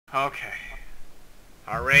Okay.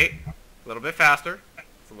 Heart rate, a little bit faster.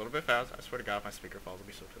 It's a little bit faster. I swear to God, if my speaker falls, I'll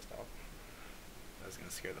be so pissed off. That's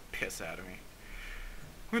gonna scare the piss out of me.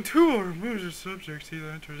 When two or more subjects either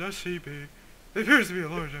enters SCP, it appears to be a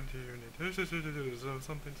large empty unit.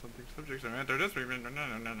 Something subjects are entered.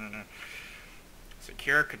 No.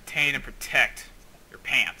 Secure, contain, and protect your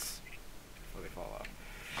pants before they fall off.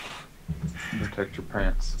 Protect your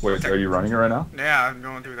pants. Wait, are you running it right now? Yeah, I'm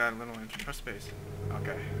going through that little intro space.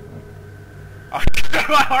 Okay. Oh,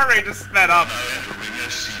 my heart rate just sped up.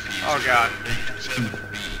 Oh god.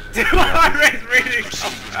 Dude, my heart rate's reading so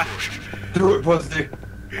fast. Do it, pussy.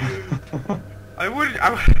 Why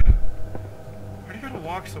are you gonna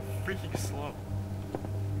walk so freaking slow?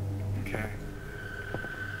 Okay.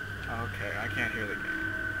 Okay, I can't hear the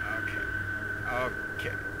game.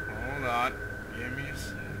 Okay. Hold on. Give me a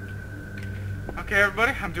sec. Okay,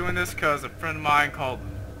 everybody, I'm doing this because a friend of mine called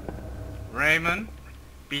Raymond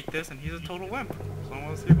beat this, and he's a total wimp. So I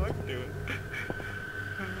want to see if I can do it.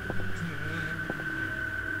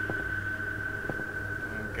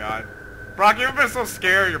 Oh god, Brock, you ever been so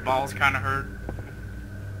scared your balls kind of hurt?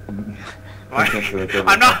 Like,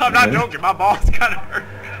 I'm not joking. My balls kind of hurt.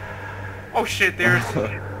 Oh shit, there's.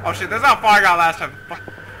 Oh shit, that's how far I got last time.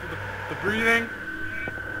 The breathing.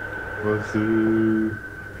 Pussy. Oh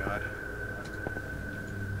god.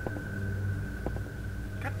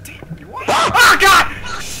 God damn you! What? Oh god!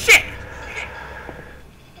 Shit!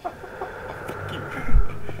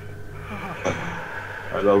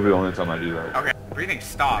 Alright, that'll be the only time I do that. Okay, breathing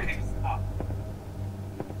stopped.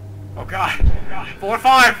 Oh god. 4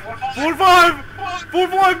 5! 4 5! 4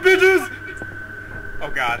 5, bitches! Oh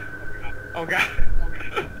god. Oh god.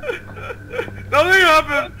 Nothing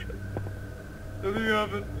happened! Nothing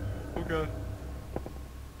happened. Oh god.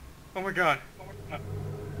 Oh my god.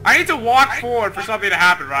 I need to walk forward for something to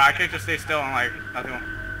happen, right? I can't just stay still and like, nothing.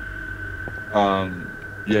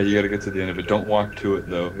 Yeah, you gotta get to the end of it. Don't walk to it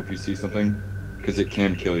though, if you see something, because it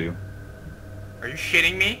can kill you. Are you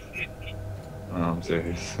shitting me? Oh, I'm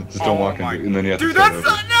serious. Just don't walk into it, and then you have Dude, to start that's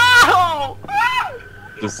over. no!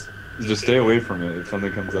 Just stay away from it if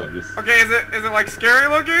something comes up. Just. Okay, is it like scary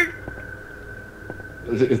looking?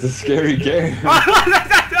 It's a scary game. Oh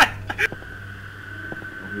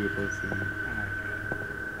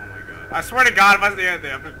my god. I swear to God, if I see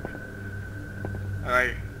anything, I'm just...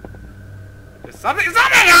 Like... Something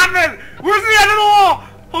happened! Where's the end of the wall?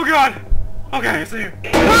 Oh god! Okay, I see you.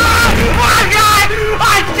 Ah! Oh god!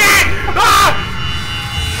 Oh shit! Ah!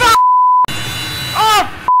 Fuck! Oh!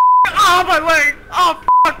 Oh, my leg! Oh,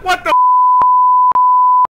 fuck! What the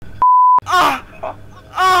Ah!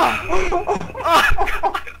 Ah! Oh,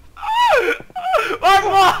 God! My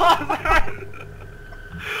balls!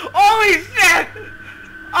 Holy shit!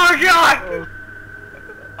 Oh god!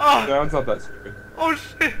 Oh! That's not that scary. Oh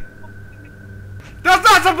shit! That's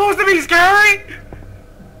not supposed to be scary!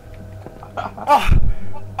 Oh!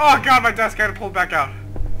 Oh god, my desk had to pull it back out.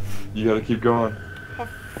 You gotta keep going. Oh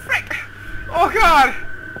frick! Oh god!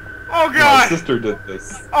 Oh god! My sister did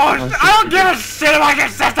this. Oh, I don't give a shit about your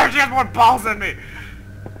sister. She has more balls than me.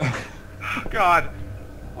 Oh god.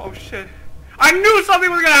 Oh shit. I knew something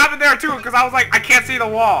was gonna happen there too, because I was like, I can't see the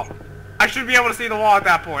wall. I should be able to see the wall at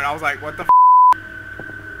that point. I was like, what the f?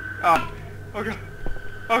 Oh. Oh god.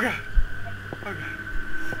 Oh god. Oh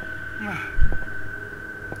god.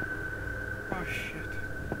 Oh shit.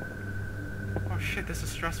 Oh shit, this is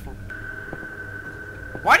stressful.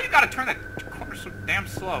 Why do you gotta turn that corner so damn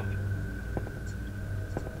slow?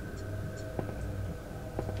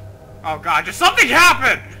 Oh god, just something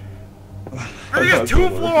happened! There's just 2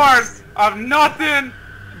 floors of nothing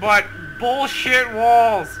but bullshit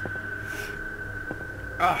walls.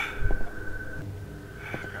 Ugh.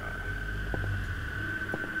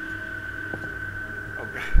 Oh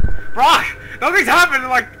god. Brock! Nothing's happened in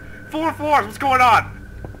like 4 floors. What's going on?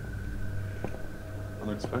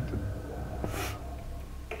 Unexpected.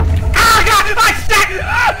 Ah god! Ah shit!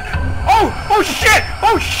 Ah! Oh! Oh shit!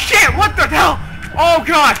 Oh shit! What the hell? Oh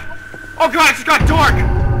god! Oh god, it just got dark!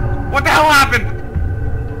 What the hell happened?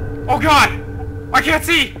 Oh god! I can't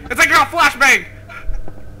see! It's like a flashbang!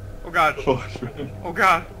 Oh god. Flashbang. Oh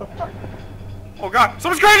god. Oh god.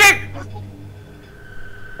 Someone's screaming!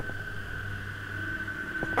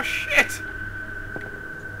 Oh shit!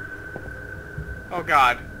 Oh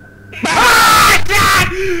god. Ah! God!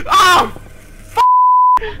 Oh! F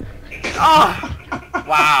Oh!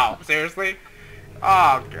 Wow. Seriously?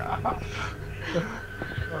 Oh god.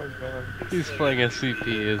 Oh god. He's playing SCP,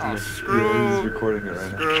 isn't Oh, he? screw Yeah, he's recording it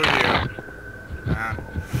right Screw now. you. Man.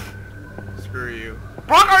 Screw you.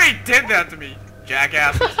 Brock already did that to me,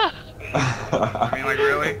 jackass. I mean, like,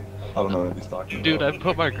 really? I don't know what he's talking Dude, I about.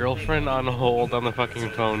 put my girlfriend on hold on the fucking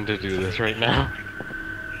phone to do this right now.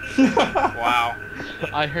 Wow.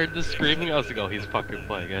 I heard the screaming, I was like, oh, he's fucking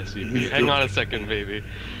playing SCP. Hang on a second, baby.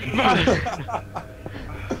 Where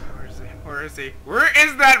is he? Where is he? Where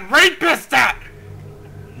is that rapist at?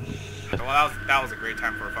 Well, that was a great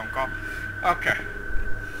time for a phone call. Okay.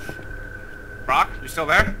 Brock, you still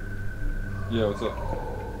there? Yeah, what's up?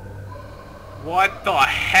 What the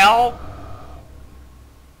hell?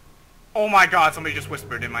 Oh my god, somebody just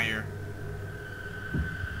whispered in my ear.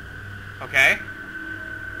 Okay.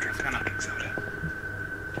 Drink the fucking soda.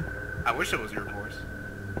 I wish it was your voice.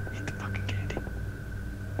 Eat the fucking candy.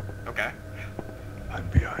 Okay. I'm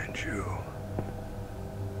behind you.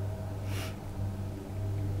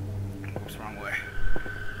 Oops, wrong way.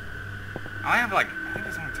 I only have like, I think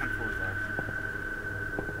there's only 10 floors left.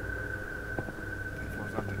 10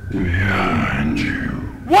 floors left. Behind you.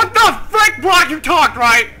 What the frick, Brock? You talked,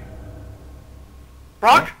 right?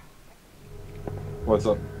 Brock? What's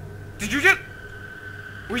up? Did you just...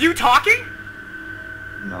 Were you talking?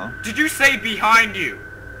 No. Did you say behind you?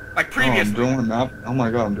 Like Oh, previously? I'm doing that. Oh my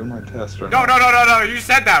god, I'm doing my test right No, now. no, you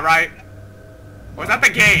said that, right? Or was that the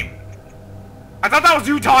game? I thought that was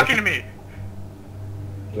you talking to me.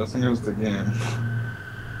 Guessing it was the game.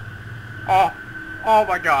 Oh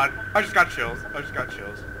my god. I just got chills.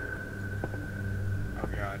 Oh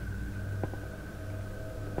god.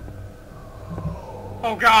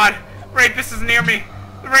 Oh god. Rapist is near me.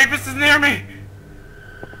 The rapist is near me.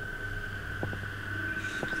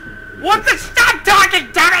 What the? Stop talking,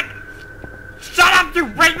 damn it! Shut up, you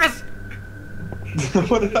rapist!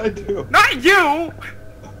 What did I do? Not you!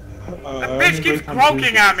 That bitch keeps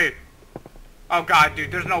croaking at me. Oh god, dude,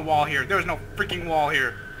 there's no wall here. There's no freaking wall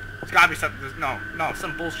here. There's gotta be something. No,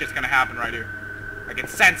 some bullshit's gonna happen right here. I can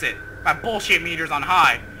sense it. My bullshit meter's on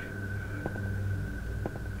high.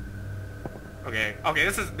 Okay,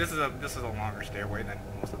 this is a longer stairway than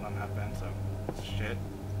most of them have been. So, shit.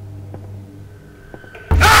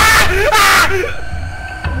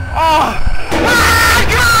 Oh! Ah,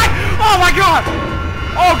 God! Oh my God!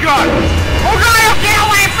 Oh God! Oh God! Oh, get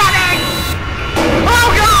away from me!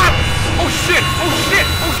 Oh God! Oh shit! Oh shit!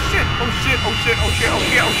 Oh shit! Oh shit! Oh shit! Oh shit! Oh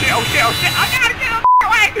shit! Oh shit! Oh shit! Oh shit! I gotta get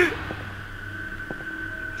away!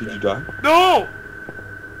 Did you die? No!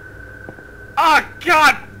 Oh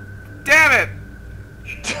God! Damn it!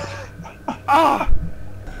 Oh!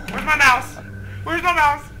 Where's my mouse? Where's my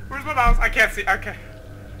mouse? Where's my mouse? I can't see. Okay.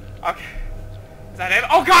 Okay. Is that him?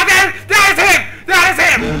 Oh God! That is him! That is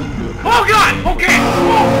him! Oh God! Okay!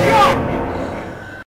 Oh God!